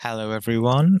Hello,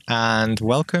 everyone, and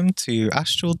welcome to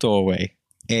Astral Doorway,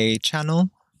 a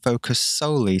channel focused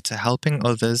solely to helping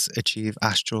others achieve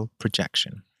astral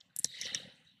projection.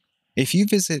 If you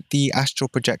visit the astral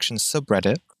projection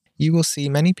subreddit, you will see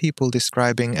many people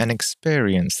describing an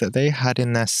experience that they had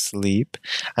in their sleep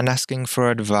and asking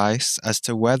for advice as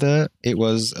to whether it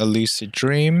was a lucid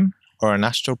dream or an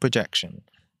astral projection.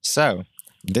 So,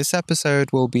 this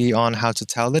episode will be on how to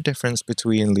tell the difference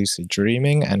between lucid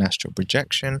dreaming and astral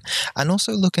projection, and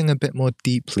also looking a bit more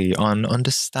deeply on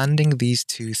understanding these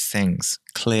two things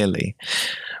clearly,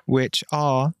 which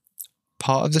are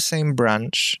part of the same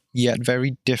branch, yet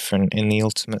very different in the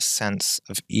ultimate sense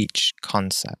of each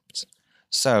concept.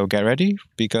 So get ready,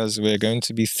 because we're going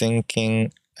to be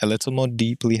thinking a little more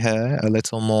deeply here, a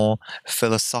little more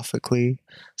philosophically,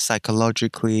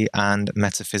 psychologically, and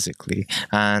metaphysically.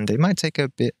 And it might take a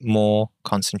bit more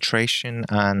concentration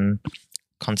and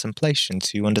contemplation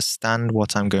to understand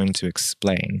what I'm going to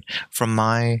explain from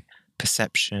my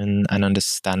perception and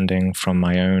understanding from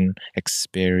my own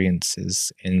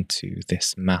experiences into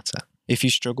this matter. If you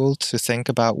struggle to think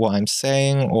about what I'm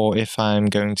saying, or if I'm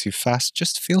going too fast,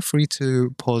 just feel free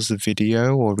to pause the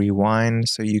video or rewind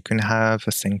so you can have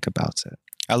a think about it.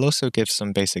 I'll also give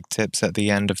some basic tips at the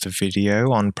end of the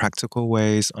video on practical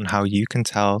ways on how you can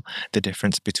tell the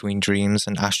difference between dreams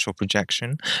and astral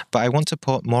projection, but I want to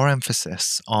put more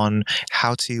emphasis on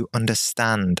how to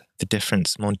understand the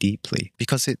difference more deeply,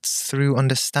 because it's through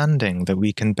understanding that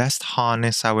we can best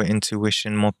harness our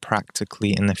intuition more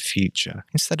practically in the future,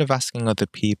 instead of asking other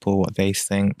people what they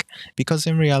think, because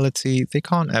in reality, they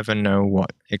can't ever know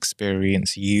what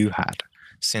experience you had,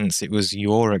 since it was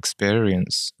your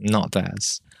experience, not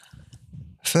theirs.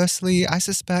 Firstly, I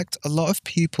suspect a lot of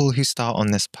people who start on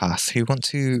this path who want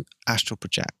to astral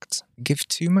project give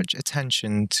too much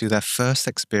attention to their first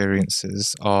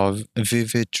experiences of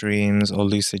vivid dreams or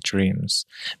lucid dreams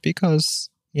because,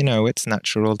 it's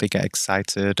natural, they get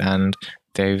excited and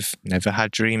they've never had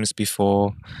dreams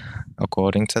before,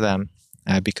 according to them.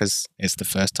 Because it's the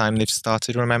first time they've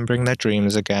started remembering their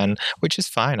dreams again, which is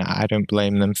fine. I don't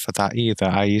blame them for that either.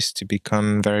 I used to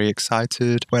become very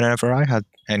excited whenever I had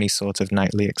any sort of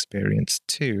nightly experience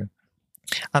too.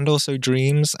 And also,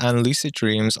 dreams and lucid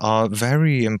dreams are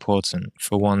very important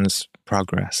for one's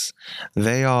progress.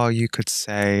 They are, you could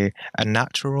say, a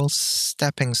natural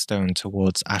stepping stone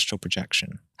towards astral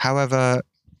projection. However,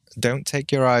 don't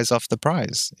take your eyes off the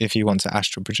prize if you want to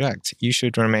astral project. You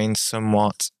should remain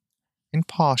somewhat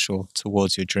impartial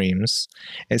towards your dreams.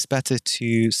 It's better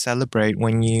to celebrate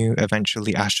when you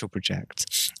eventually astral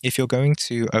project. If you're going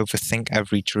to overthink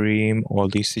every dream or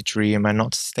lucid dream and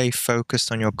not stay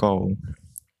focused on your goal,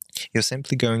 you're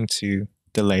simply going to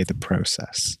delay the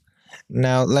process.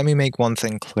 Now, let me make one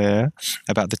thing clear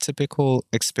about the typical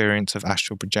experience of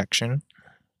astral projection.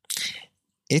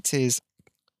 It is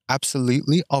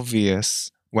absolutely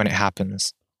obvious when it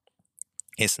happens.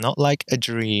 It's not like a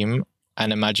dream,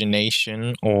 an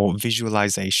imagination or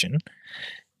visualization,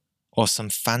 or some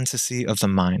fantasy of the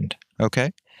mind,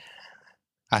 okay?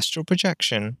 Astral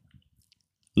projection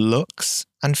looks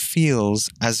and feels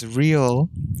as real,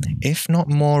 if not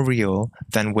more real,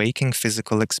 than waking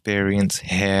physical experience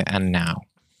here and now.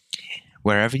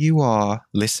 Wherever you are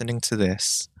listening to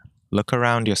this, look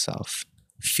around yourself,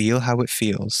 feel how it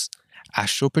feels.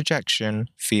 Astral projection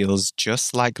feels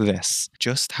just like this,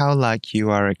 just how like you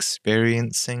are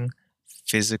experiencing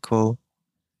physical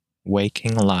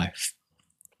waking life.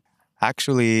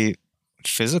 Actually,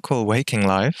 physical waking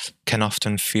life can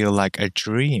often feel like a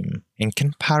dream in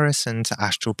comparison to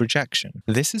astral projection.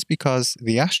 This is because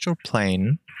the astral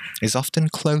plane is often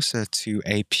closer to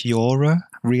a purer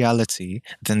reality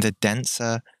than the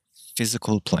denser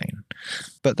physical plane.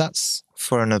 But that's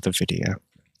for another video.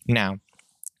 Now,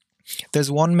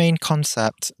 there's one main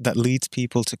concept that leads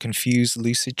people to confuse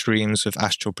lucid dreams with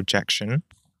astral projection,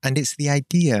 and it's the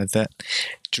idea that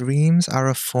dreams are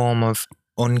a form of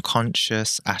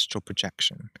unconscious astral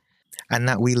projection, and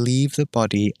that we leave the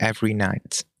body every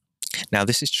night. Now,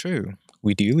 this is true.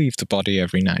 We do leave the body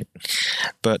every night.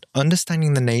 But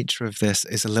understanding the nature of this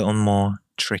is a little more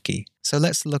tricky. So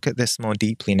let's look at this more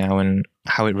deeply now and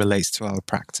how it relates to our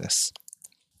practice.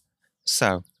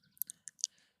 So,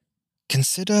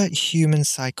 consider human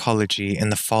psychology in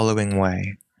the following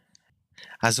way.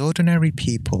 As ordinary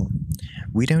people,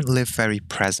 we don't live very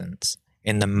present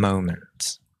in the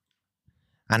moment.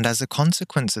 And as a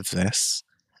consequence of this,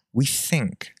 we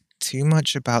think too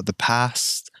much about the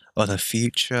past or the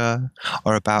future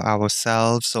or about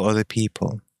ourselves or other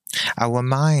people. Our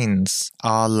minds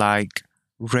are like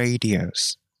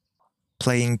radios,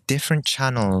 playing different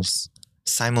channels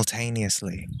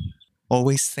simultaneously.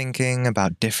 always thinking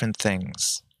about different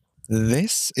things.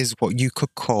 This is what you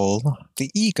could call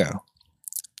the ego,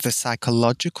 the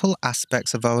psychological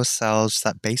aspects of ourselves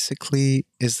that basically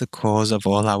is the cause of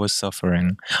all our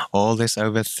suffering, all this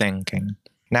overthinking.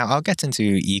 Now, I'll get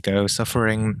into ego,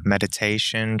 suffering,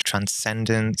 meditation,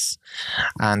 transcendence,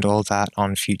 and all that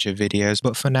on future videos,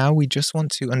 but for now, we just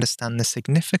want to understand the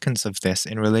significance of this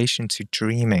in relation to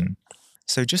dreaming.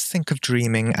 So just think of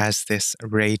dreaming as this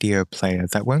radio player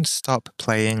that won't stop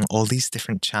playing all these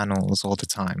different channels all the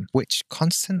time, which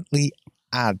constantly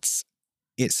adds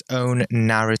its own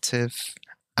narrative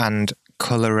and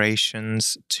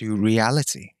colorations to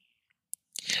reality.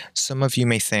 Some of you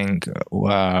may think,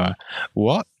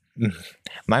 what?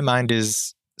 My mind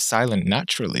is silent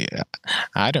naturally.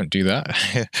 I don't do that.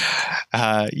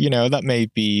 That may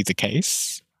be the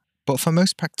case. But for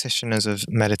most practitioners of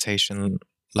meditation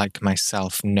like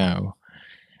myself know,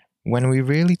 when we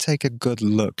really take a good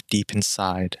look deep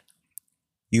inside,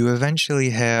 you eventually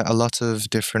hear a lot of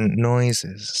different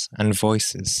noises and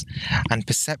voices and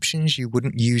perceptions you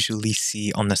wouldn't usually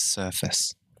see on the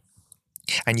surface.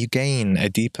 And you gain a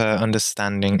deeper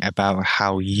understanding about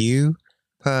how you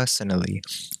personally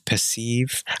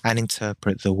perceive and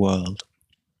interpret the world.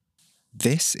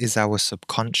 This is our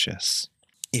subconscious.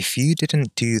 If you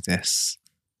didn't do this,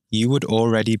 you would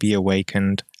already be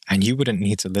awakened and you wouldn't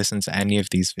need to listen to any of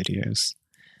these videos.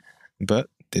 But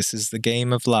this is the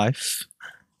game of life.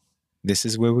 This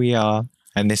is where we are,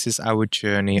 and this is our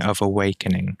journey of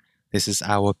awakening. This is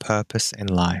our purpose in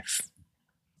life.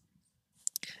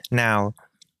 Now,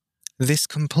 this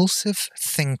compulsive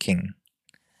thinking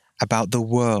about the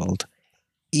world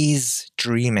is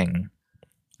dreaming,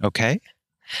 okay?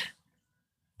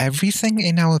 Everything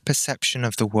in our perception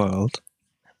of the world,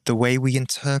 the way we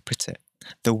interpret it,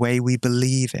 the way we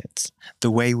believe it,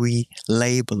 the way we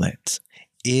label it,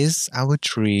 is our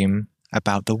dream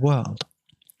about the world.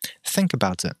 Think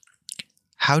about it.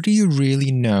 How do you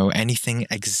really know anything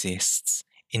exists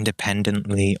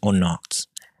independently or not,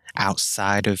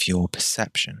 outside of your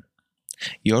perception?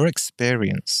 Your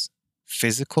experience,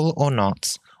 physical or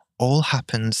not, all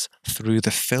happens through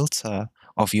the filter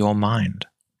of your mind.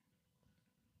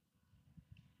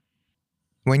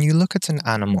 When you look at an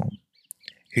animal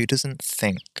who doesn't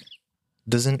think,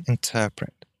 doesn't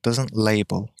interpret, doesn't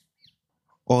label,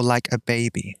 or like a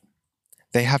baby,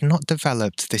 they have not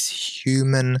developed this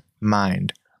human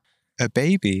mind. A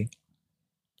baby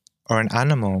or an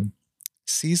animal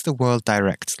sees the world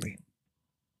directly.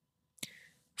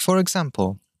 For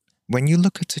example, when you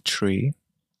look at a tree,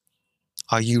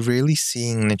 are you really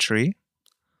seeing the tree?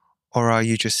 Or are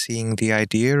you just seeing the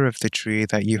idea of the tree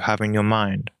that you have in your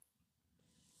mind?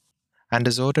 And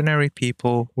as ordinary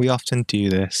people, we often do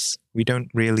this. We don't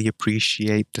really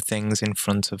appreciate the things in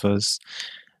front of us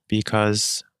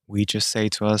because we just say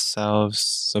to ourselves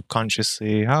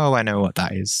subconsciously, oh, I know what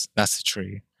that is. That's a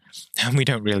tree. And we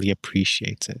don't really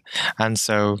appreciate it. And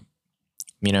so,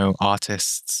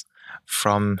 artists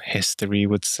from history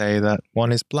would say that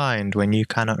one is blind when you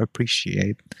cannot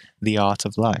appreciate the art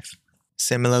of life.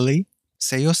 Similarly,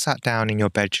 say you're sat down in your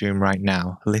bedroom right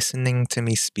now, listening to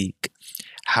me speak.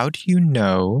 How do you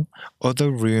know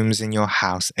other rooms in your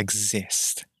house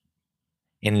exist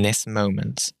in this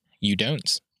moment? You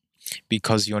don't,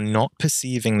 because you're not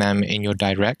perceiving them in your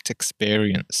direct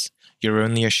experience. You're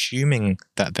only assuming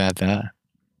that they're there.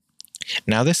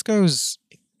 Now, this goes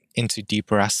into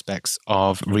deeper aspects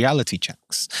of reality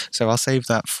checks, so I'll save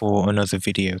that for another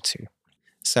video too.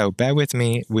 So bear with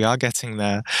me, we are getting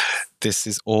there. This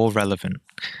is all relevant.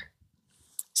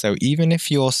 So even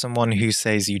if you're someone who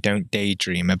says you don't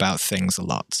daydream about things a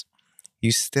lot,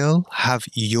 you still have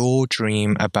your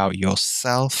dream about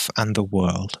yourself and the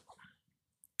world,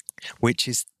 which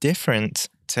is different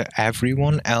to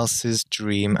everyone else's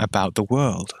dream about the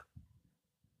world.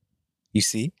 You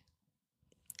see?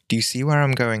 Do you see where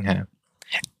I'm going here?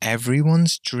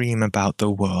 Everyone's dream about the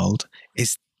world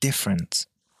is different.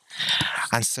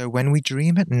 And so when we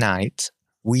dream at night,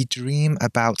 we dream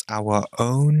about our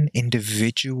own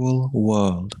individual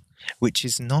world, which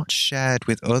is not shared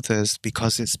with others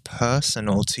because it's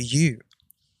personal to you.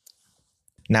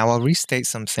 Now I'll restate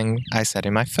something I said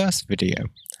in my first video.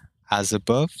 As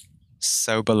above,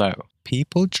 so below.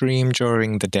 People dream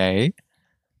during the day,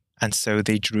 and so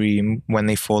they dream when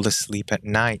they fall asleep at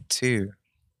night too.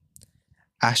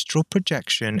 Astral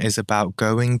projection is about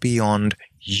going beyond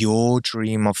your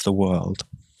dream of the world,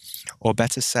 or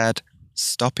better said,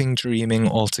 stopping dreaming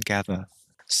altogether.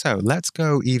 So let's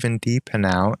go even deeper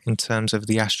now in terms of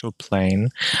the astral plane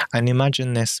and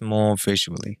imagine this more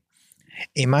visually.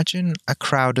 Imagine a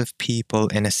crowd of people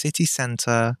in a city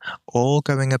center all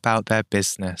going about their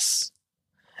business,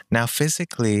 Now,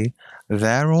 physically,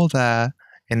 they're all there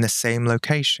in the same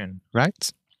location,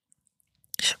 right?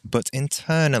 But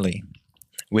internally,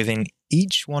 within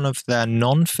each one of their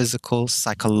non-physical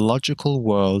psychological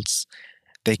worlds,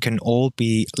 they can all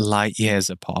be light years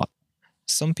apart.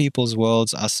 Some people's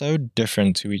worlds are so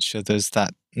different to each other's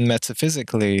that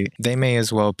metaphysically, they may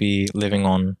as well be living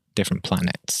on different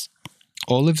planets.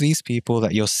 All of these people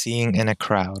that you're seeing in a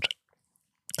crowd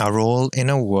are all in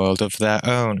a world of their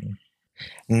own.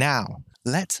 Now,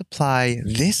 let's apply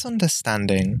this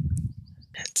understanding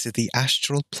to the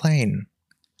astral plane.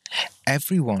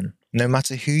 Everyone, no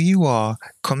matter who you are,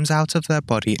 comes out of their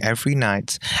body every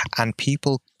night, and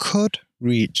people could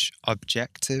reach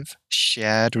objective,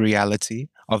 shared reality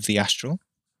of the astral.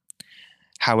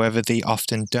 However, they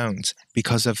often don't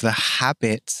because of the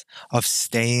habit of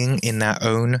staying in their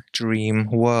own dream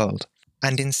world.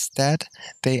 And instead,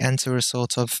 they enter a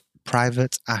sort of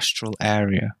private astral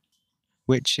area,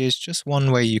 which is just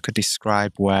one way you could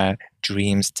describe where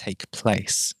dreams take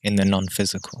place in the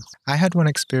non-physical. I had one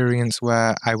experience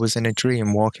where I was in a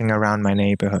dream walking around my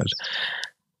neighborhood,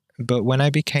 but when I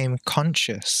became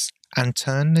conscious and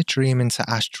turned the dream into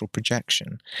astral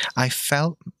projection, I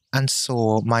felt and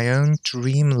saw my own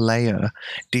dream layer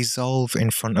dissolve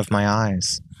in front of my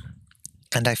eyes.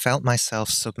 And I felt myself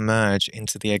submerge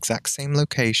into the exact same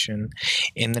location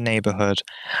in the neighborhood,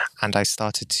 and I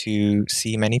started to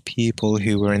see many people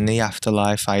who were in the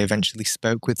afterlife. I eventually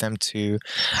spoke with them too.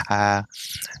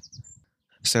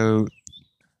 So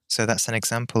that's an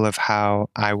example of how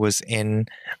I was in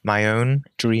my own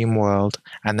dream world,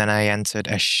 and then I entered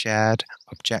a shared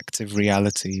objective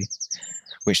reality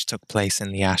which took place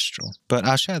in the astral. But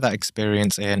I'll share that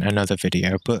experience in another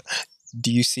video. But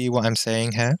do you see what I'm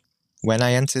saying here? When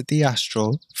I entered the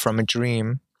astral from a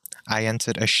dream, I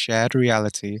entered a shared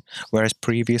reality, whereas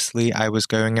previously I was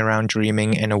going around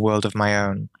dreaming in a world of my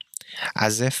own,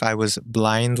 as if I was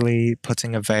blindly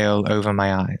putting a veil over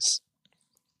my eyes.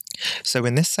 So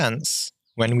in this sense,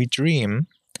 when we dream,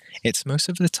 it's most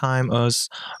of the time us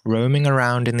roaming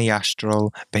around in the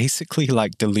astral, basically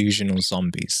like delusional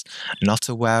zombies, not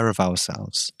aware of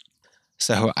ourselves.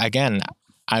 So again,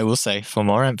 I will say, for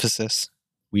more emphasis,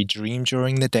 we dream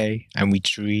during the day and we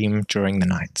dream during the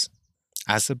night.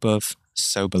 As above,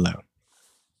 so below.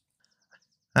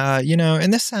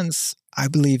 In this sense, I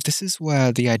believe this is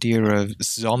where the idea of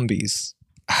zombies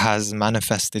has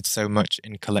manifested so much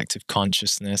in collective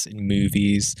consciousness, in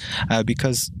movies,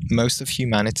 because most of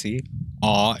humanity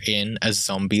are in a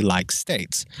zombie-like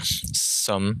state,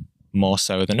 some more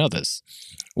so than others,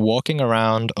 walking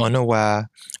around unaware,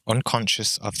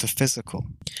 unconscious of the physical,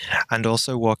 and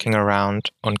also walking around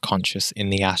unconscious in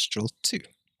the astral too.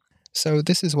 So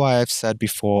this is why I've said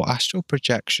before, astral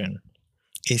projection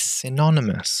is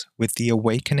synonymous with the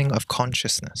awakening of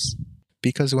consciousness.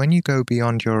 Because when you go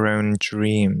beyond your own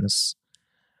dreams,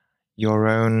 your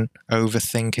own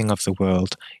overthinking of the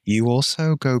world, you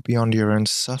also go beyond your own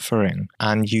suffering,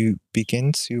 and you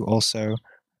begin to also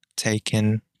take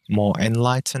in more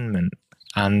enlightenment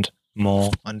and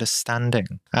more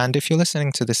understanding. And if you're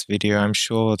listening to this video, I'm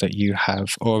sure that you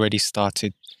have already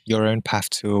started your own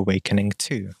path to awakening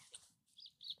too.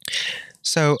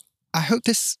 So I hope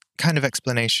this kind of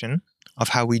explanation of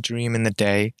how we dream in the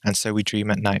day and so we dream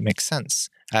at night makes sense.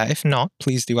 If not,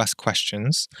 please do ask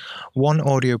questions. One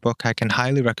audiobook I can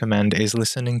highly recommend is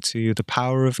listening to The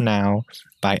Power of Now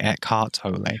by Eckhart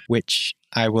Tolle, which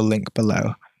I will link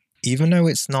below. Even though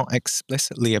it's not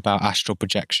explicitly about astral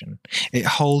projection, it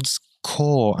holds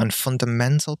core and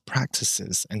fundamental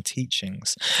practices and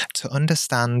teachings to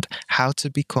understand how to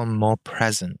become more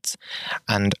present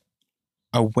and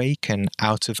awaken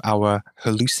out of our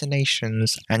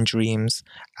hallucinations and dreams,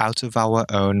 out of our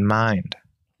own mind.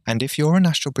 And if you're an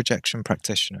astral projection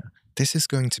practitioner, this is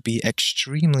going to be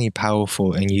extremely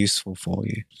powerful and useful for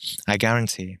you, I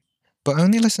guarantee. But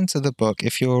only listen to the book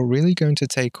if you're really going to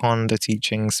take on the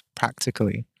teachings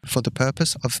practically for the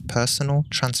purpose of personal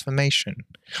transformation.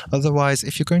 Otherwise,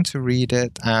 if you're going to read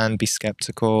it and be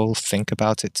skeptical, think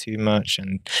about it too much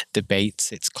and debate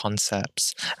its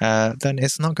concepts, then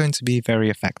it's not going to be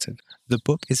very effective. The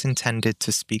book is intended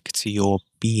to speak to your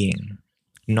being,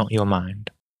 not your mind.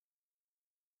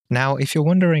 Now, if you're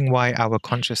wondering why our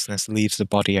consciousness leaves the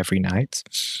body every night,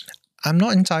 I'm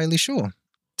not entirely sure,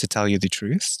 to tell you the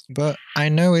truth, but I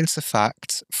know it's a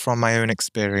fact from my own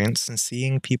experience and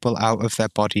seeing people out of their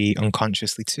body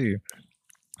unconsciously too.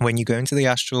 When you go into the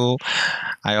astral,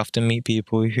 I often meet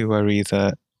people who are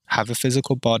either have a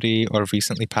physical body or have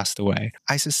recently passed away.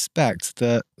 I suspect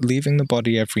that leaving the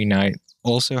body every night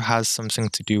also has something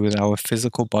to do with our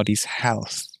physical body's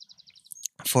health.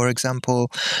 For example,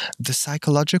 the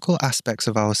psychological aspects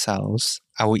of ourselves,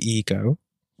 our ego,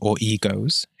 or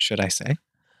egos, should I say,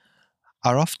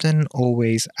 are often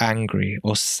always angry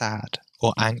or sad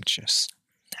or anxious.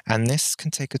 And this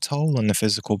can take a toll on the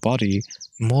physical body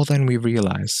more than we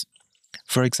realize.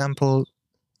 For example,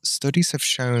 studies have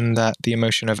shown that the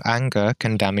emotion of anger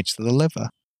can damage the liver.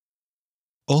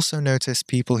 Also notice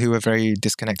people who are very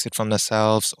disconnected from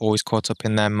themselves, always caught up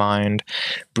in their mind,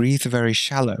 breathe very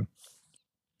shallow.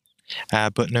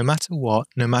 But no matter what,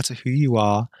 no matter who you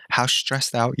are, how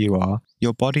stressed out you are,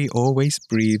 your body always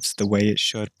breathes the way it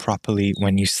should properly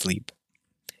when you sleep.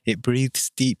 It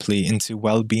breathes deeply into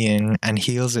well-being and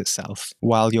heals itself,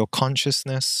 while your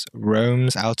consciousness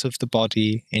roams out of the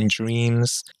body in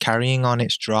dreams, carrying on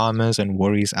its dramas and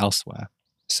worries elsewhere.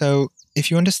 So, if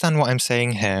you understand what I'm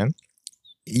saying here,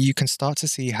 you can start to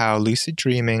see how lucid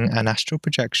dreaming and astral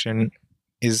projection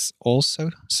is also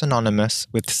synonymous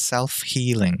with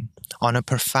self-healing on a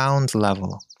profound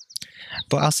level.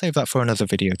 But I'll save that for another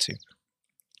video too.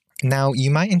 Now, you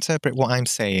might interpret what I'm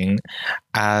saying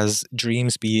as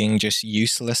dreams being just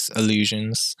useless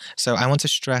illusions. So I want to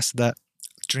stress that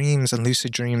dreams and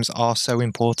lucid dreams are so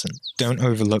important. Don't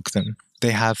overlook them.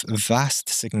 They have vast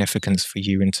significance for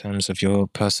you in terms of your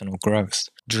personal growth.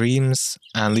 Dreams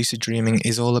and lucid dreaming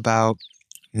is all about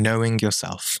knowing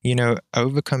yourself. You know,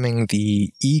 overcoming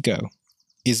the ego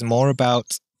is more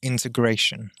about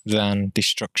integration than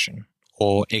destruction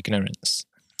or ignorance.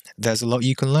 There's a lot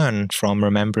you can learn from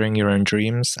remembering your own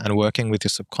dreams and working with your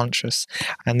subconscious,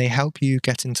 and they help you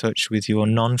get in touch with your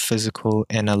non-physical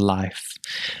inner life,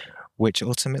 which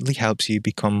ultimately helps you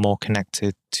become more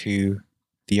connected to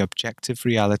the objective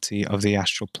reality of the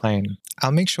astral plane.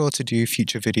 I'll make sure to do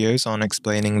future videos on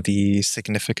explaining the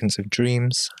significance of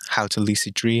dreams, how to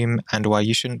lucid dream, and why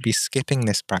you shouldn't be skipping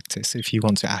this practice if you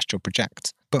want to astral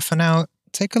project. But for now,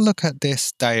 take a look at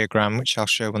this diagram, which I'll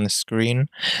show on the screen,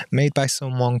 made by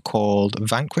someone called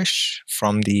Vanquish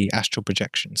from the Astral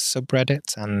Projections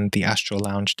subreddit and the Astral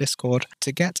Lounge Discord,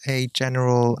 to get a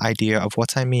general idea of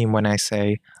what I mean when I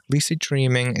say lucid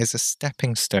dreaming is a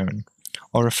stepping stone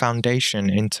or a foundation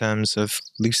in terms of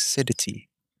lucidity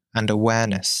and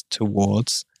awareness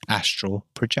towards astral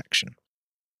projection.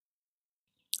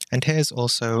 And here's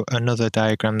also another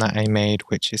diagram that I made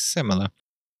which is similar.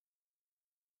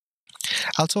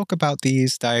 I'll talk about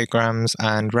these diagrams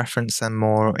and reference them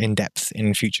more in depth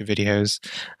in future videos.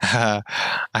 I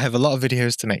have a lot of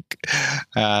videos to make.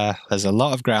 There's a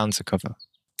lot of ground to cover.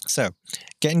 So,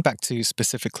 getting back to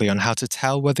specifically on how to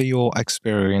tell whether your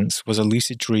experience was a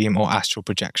lucid dream or astral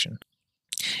projection.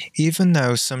 Even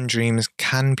though some dreams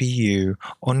can be you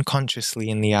unconsciously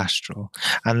in the astral,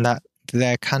 and that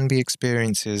there can be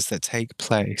experiences that take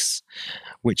place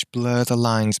which blur the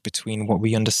lines between what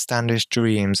we understand as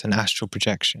dreams and astral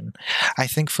projection, I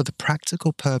think for the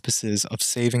practical purposes of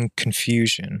saving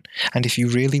confusion, and if you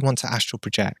really want to astral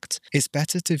project, it's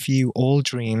better to view all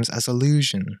dreams as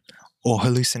illusion or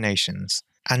hallucinations,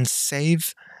 and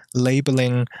save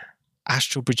labeling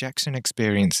astral projection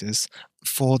experiences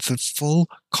for the full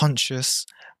conscious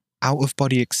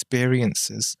out-of-body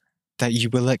experiences that you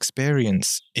will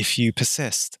experience if you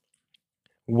persist,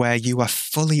 where you are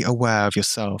fully aware of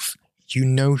yourself. You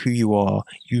know who you are,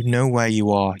 you know where you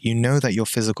are, you know that your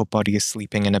physical body is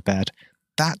sleeping in a bed.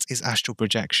 That is astral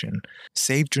projection.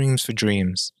 Save dreams for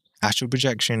dreams. Astral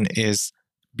projection is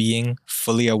being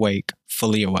fully awake,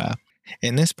 fully aware.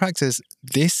 In this practice,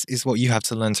 this is what you have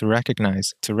to learn to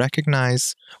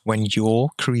recognize when you're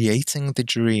creating the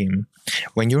dream.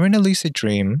 When you're in a lucid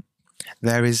dream,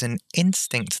 there is an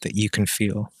instinct that you can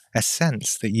feel, a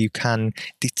sense that you can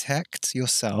detect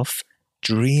yourself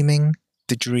dreaming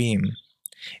the dream.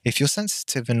 If you're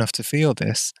sensitive enough to feel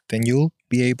this, then you'll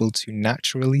be able to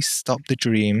naturally stop the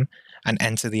dream and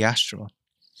enter the astral.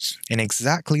 In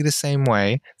exactly the same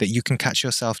way that you can catch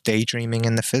yourself daydreaming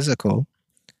in the physical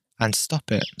and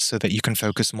stop it so that you can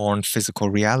focus more on physical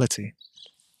reality.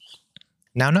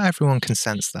 Now, not everyone can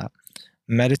sense that.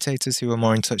 Meditators who are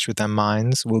more in touch with their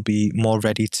minds will be more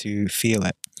ready to feel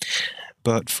it.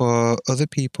 But for other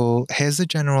people, here's a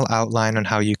general outline on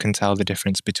how you can tell the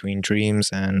difference between dreams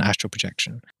and astral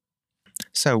projection.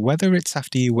 So whether it's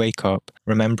after you wake up,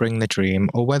 remembering the dream,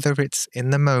 or whether it's in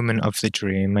the moment of the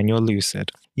dream and you're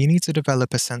lucid, you need to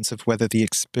develop a sense of whether the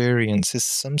experience is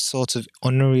some sort of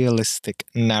unrealistic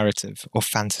narrative or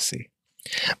fantasy.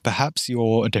 Perhaps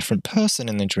you're a different person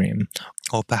in the dream,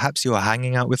 or perhaps you're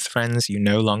hanging out with friends you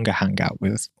no longer hang out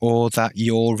with, or that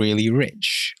you're really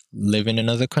rich, live in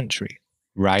another country.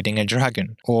 riding a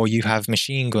dragon, or you have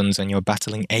machine guns and you're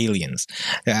battling aliens.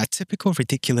 Typical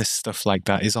ridiculous stuff like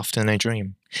that is often a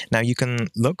dream. Now, you can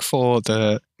look for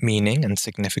the meaning and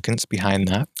significance behind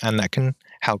that, and that can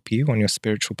help you on your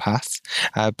spiritual path,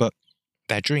 but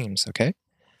they're dreams, okay?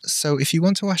 So if you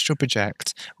want to astral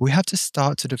project, we have to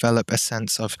start to develop a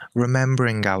sense of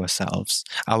remembering ourselves,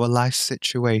 our life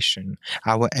situation,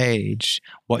 our age,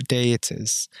 what day it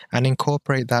is, and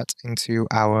incorporate that into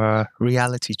our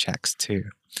reality checks too.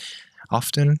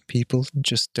 Often people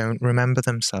just don't remember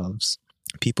themselves.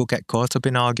 People get caught up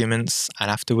in arguments and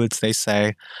afterwards they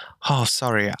say, "Oh,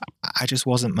 sorry, I just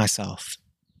wasn't myself."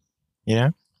 You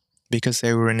know? Because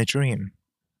they were in a dream.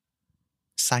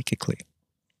 Psychically.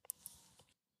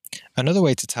 Another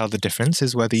way to tell the difference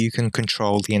is whether you can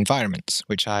control the environment,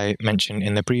 which I mentioned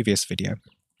in the previous video.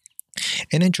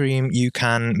 In a dream, you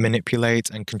can manipulate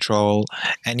and control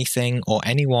anything or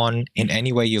anyone in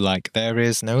any way you like. There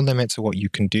is no limit to what you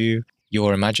can do.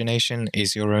 Your imagination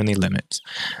is your only limit.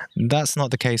 That's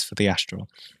not the case for the astral,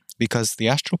 because the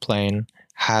astral plane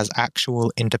has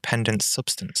actual independent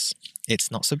substance.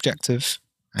 It's not subjective,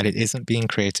 and it isn't being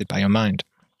created by your mind.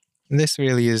 This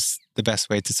really is the best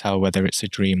way to tell whether it's a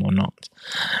dream or not.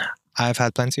 I've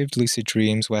had plenty of lucid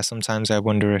dreams where sometimes I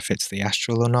wonder if it's the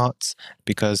astral or not,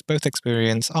 because both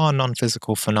experience are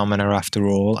non-physical phenomena after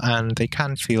all, and they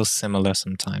can feel similar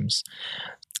sometimes.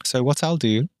 So what I'll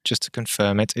do, just to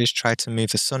confirm it, is try to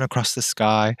move the sun across the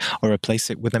sky, or replace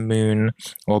it with a moon,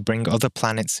 or bring other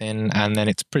planets in, and then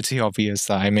it's pretty obvious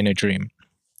that I'm in a dream.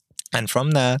 And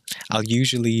from there, I'll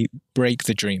usually break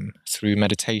the dream through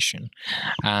meditation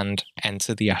and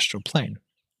enter the astral plane,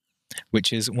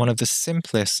 which is one of the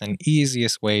simplest and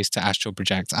easiest ways to astral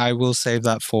project. I will save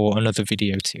that for another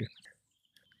video too.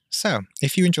 So,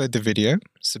 if you enjoyed the video,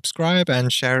 subscribe and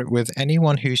share it with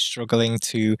anyone who's struggling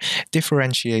to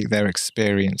differentiate their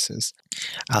experiences.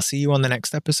 I'll see you on the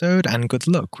next episode, and good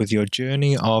luck with your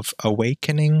journey of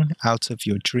awakening out of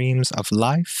your dreams of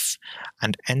life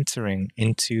and entering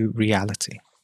into reality.